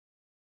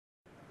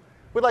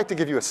we'd like to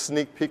give you a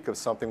sneak peek of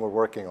something we're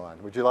working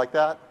on. Would you like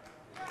that?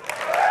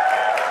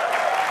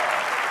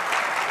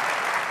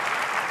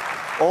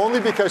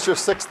 Only because you're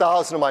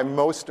 6,000 of my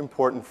most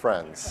important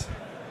friends.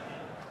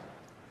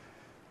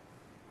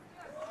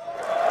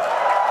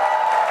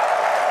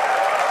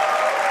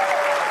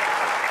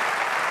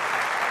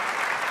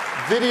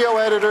 Video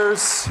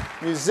editors,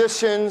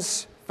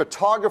 musicians,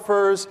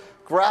 photographers,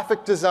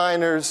 graphic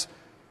designers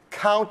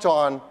count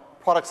on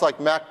products like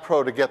Mac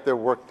Pro to get their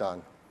work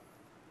done.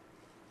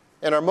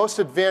 And our most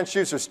advanced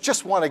users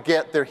just want to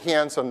get their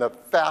hands on the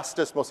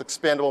fastest, most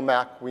expandable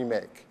Mac we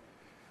make.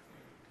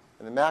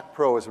 And the Mac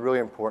Pro is really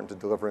important to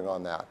delivering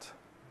on that.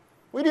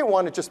 We didn't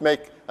want to just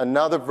make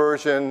another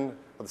version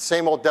of the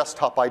same old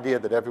desktop idea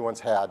that everyone's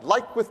had.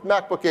 Like with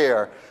MacBook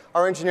Air,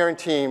 our engineering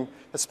team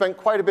has spent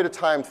quite a bit of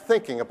time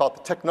thinking about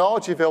the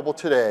technology available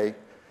today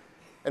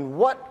and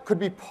what could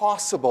be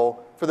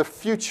possible for the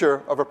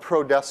future of a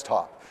Pro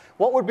desktop.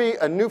 What would be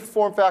a new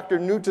form factor,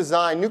 new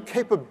design, new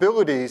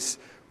capabilities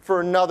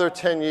for another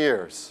 10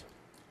 years?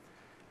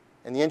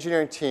 And the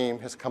engineering team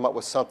has come up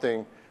with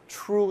something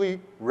truly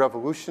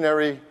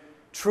revolutionary,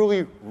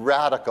 truly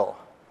radical.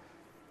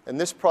 And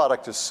this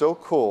product is so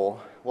cool.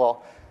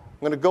 Well, I'm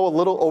going to go a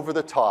little over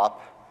the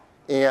top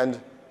and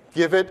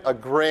give it a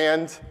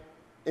grand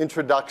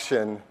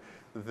introduction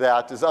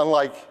that is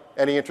unlike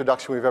any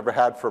introduction we've ever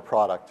had for a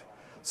product.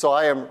 So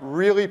I am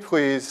really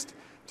pleased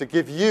to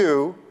give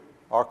you,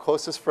 our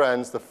closest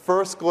friends, the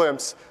first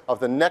glimpse of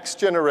the next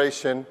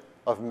generation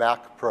of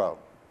Mac Pro.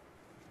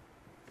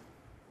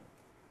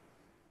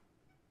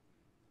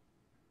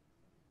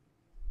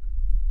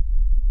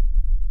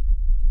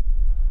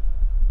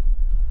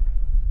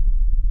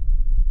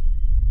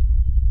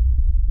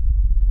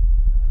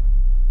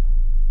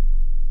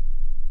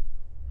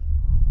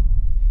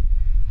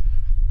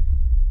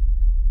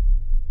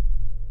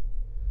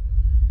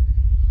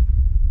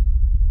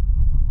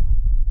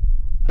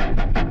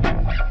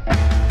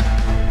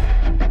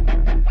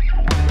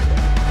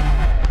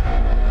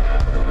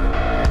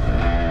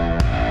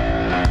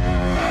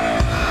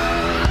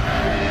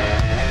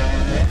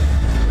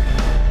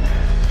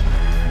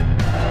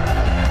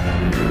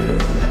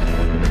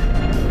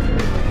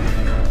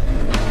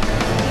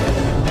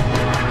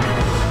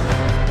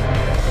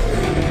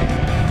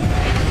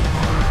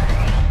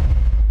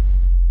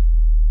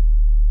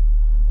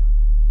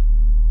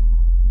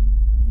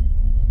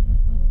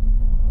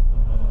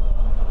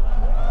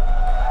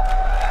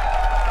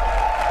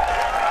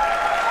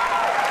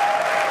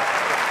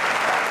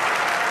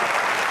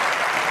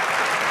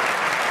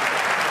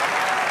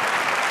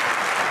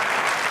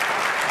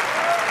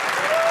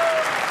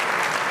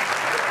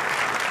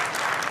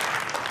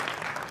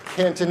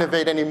 Can't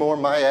innovate anymore,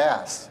 my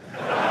ass.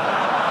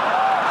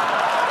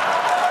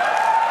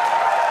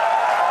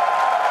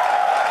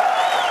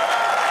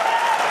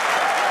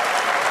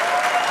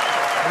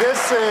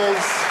 This is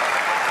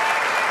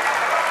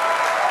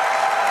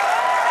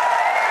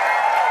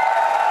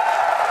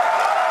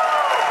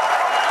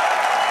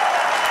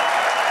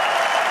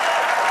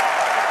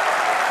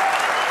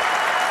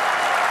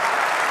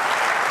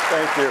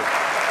thank you.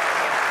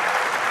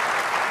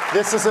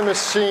 This is a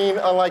machine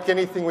unlike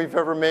anything we've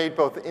ever made,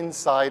 both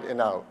inside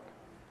and out.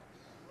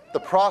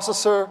 The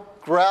processor,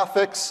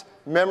 graphics,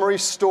 memory,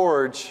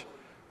 storage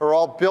are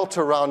all built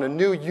around a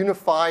new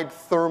unified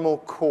thermal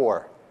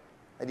core.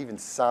 That even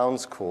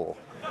sounds cool.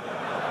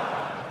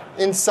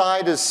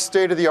 Inside is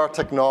state-of-the-art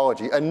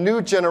technology, a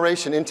new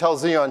generation Intel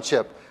Xeon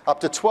chip, up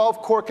to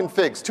 12 core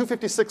configs,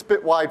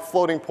 256-bit wide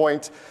floating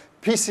point,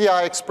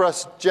 PCI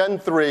Express Gen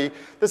 3.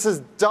 This is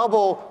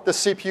double the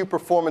CPU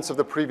performance of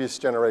the previous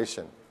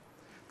generation.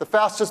 The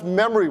fastest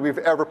memory we've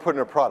ever put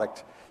in a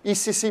product.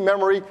 ECC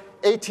memory,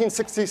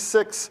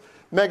 1866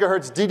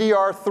 megahertz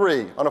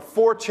DDR3 on a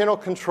 4-channel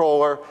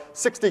controller,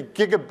 60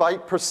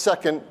 gigabyte per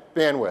second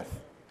bandwidth.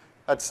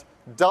 That's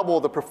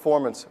double the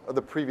performance of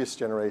the previous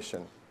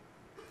generation.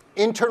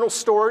 Internal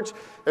storage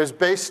is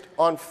based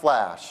on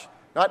flash,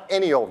 not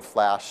any old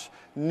flash,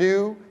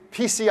 new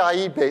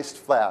PCIe-based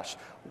flash.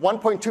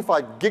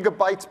 1.25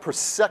 gigabytes per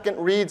second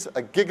reads,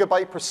 a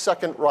gigabyte per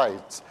second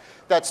writes.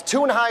 That's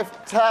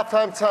 2.5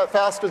 times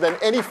faster than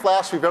any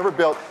flash we've ever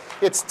built.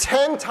 It's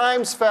 10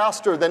 times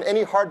faster than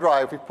any hard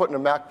drive we've put in a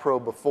Mac Pro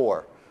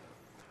before.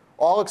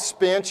 All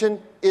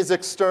expansion is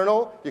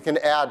external. You can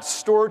add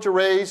storage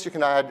arrays. You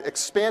can add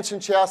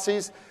expansion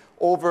chassis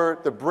over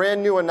the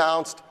brand new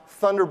announced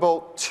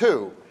Thunderbolt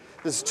 2.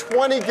 This is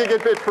 20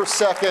 gigabit per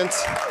second,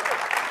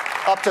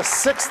 up to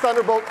 6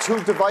 Thunderbolt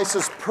 2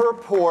 devices per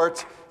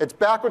port. It's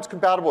backwards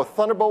compatible with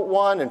Thunderbolt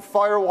 1 and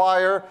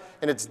FireWire,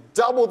 and it's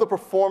double the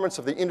performance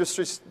of the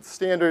industry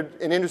standard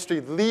and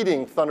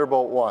industry-leading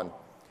Thunderbolt 1.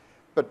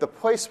 But the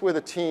place where the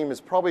team has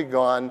probably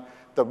gone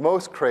the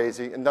most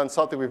crazy and done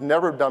something we've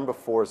never done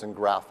before is in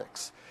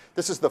graphics.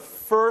 This is the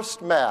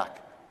first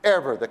Mac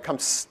ever that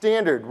comes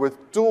standard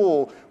with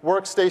dual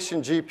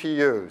workstation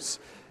GPUs.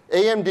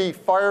 AMD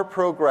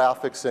FirePro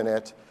graphics in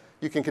it.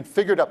 You can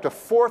configure it up to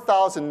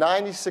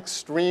 4,096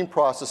 stream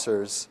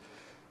processors,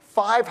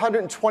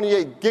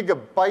 528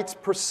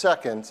 gigabytes per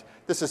second,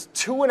 This is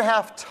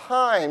 2.5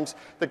 times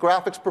the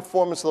graphics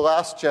performance of the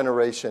last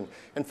generation.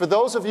 And for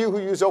those of you who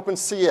use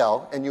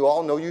OpenCL, and you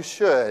all know you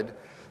should,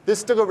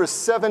 this delivers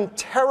 7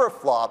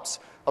 teraflops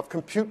of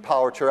compute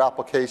power to your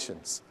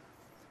applications.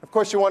 Of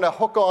course, you want to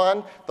hook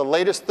on the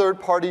latest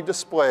third-party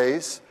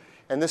displays,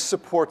 and this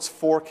supports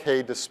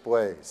 4K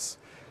displays.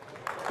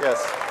 Yes.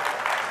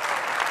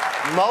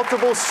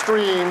 Multiple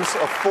streams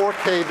of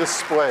 4K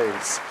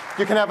displays.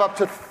 You can have up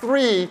to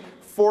 3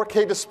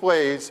 4K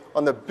displays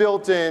on the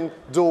built-in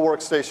dual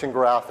workstation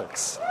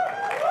graphics.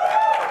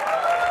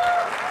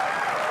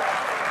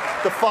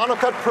 The Final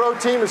Cut Pro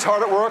team is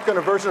hard at work on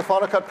a version of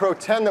Final Cut Pro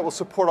 10 that will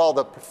support all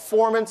the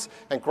performance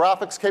and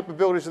graphics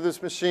capabilities of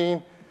this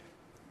machine.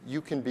 You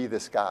can be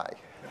this guy.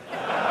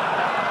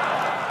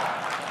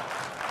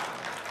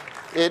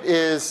 It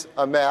is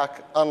a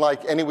Mac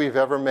unlike any we've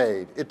ever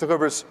made. It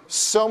delivers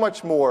so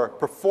much more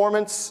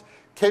performance,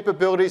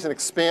 capabilities, and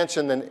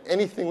expansion than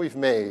anything we've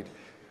made.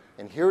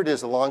 And here it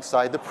is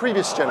alongside the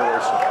previous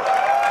generation.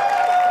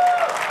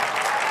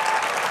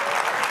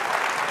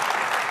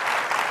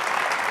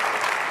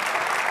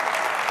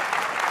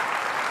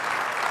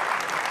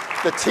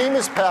 The team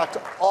has packed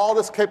all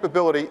this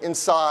capability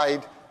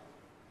inside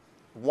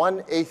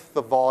 1/8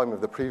 the volume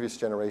of the previous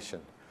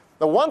generation.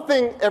 Now, one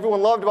thing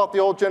everyone loved about the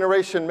old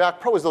generation Mac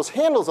Pro is those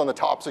handles on the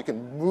top so you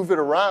can move it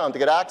around to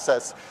get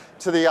access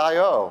to the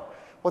I/O.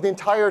 Well, the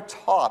entire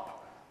top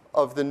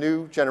of the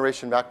new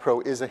generation Mac Pro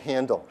is a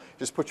handle.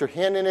 Just put your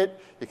hand in it,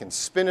 you can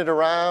spin it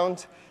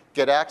around,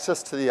 get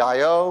access to the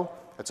I/O.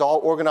 It's all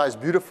organized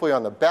beautifully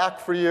on the back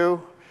for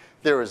you.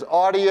 There is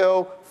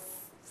audio,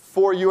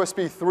 4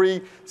 USB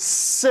 3,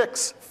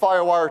 6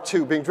 FireWire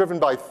 2, being driven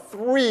by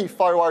 3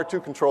 FireWire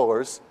 2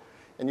 controllers.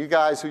 And you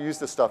guys who use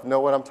this stuff know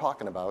what I'm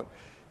talking about.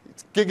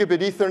 It's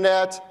gigabit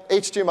Ethernet,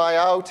 HDMI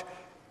out,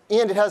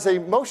 and it has a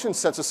motion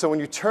sensor, so when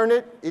you turn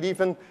it, it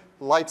even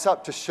lights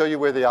up to show you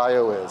where the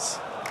I/O is.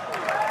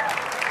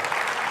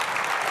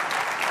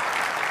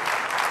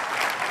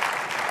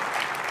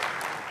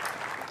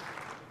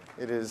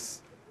 It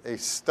is a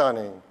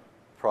stunning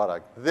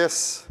product.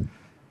 This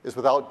is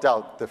without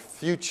doubt the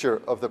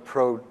future of the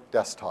Pro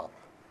desktop.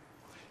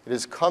 It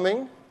is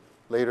coming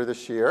later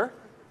this year.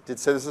 I did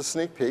say this is a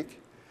sneak peek.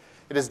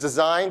 It is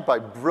designed by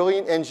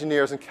brilliant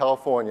engineers in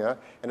California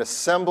and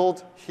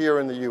assembled here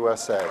in the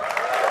USA.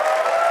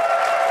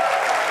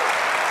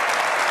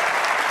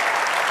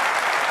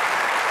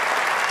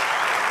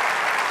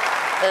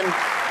 And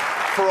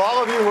for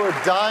all of you who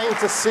are dying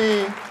to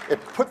see it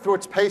put through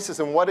its paces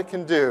and what it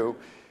can do,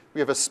 we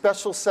have a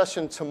special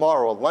session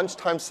tomorrow, a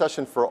lunchtime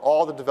session for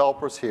all the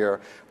developers here,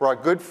 where our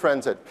good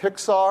friends at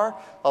Pixar,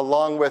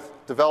 along with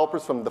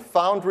developers from The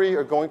Foundry,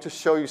 are going to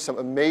show you some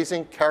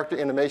amazing character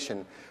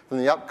animation from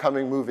the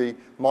upcoming movie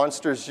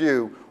Monsters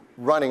U,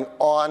 running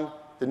on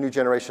the new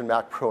generation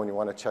Mac Pro, and you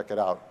want to check it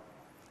out.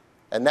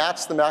 And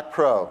that's the Mac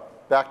Pro.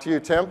 Back to you,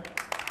 Tim.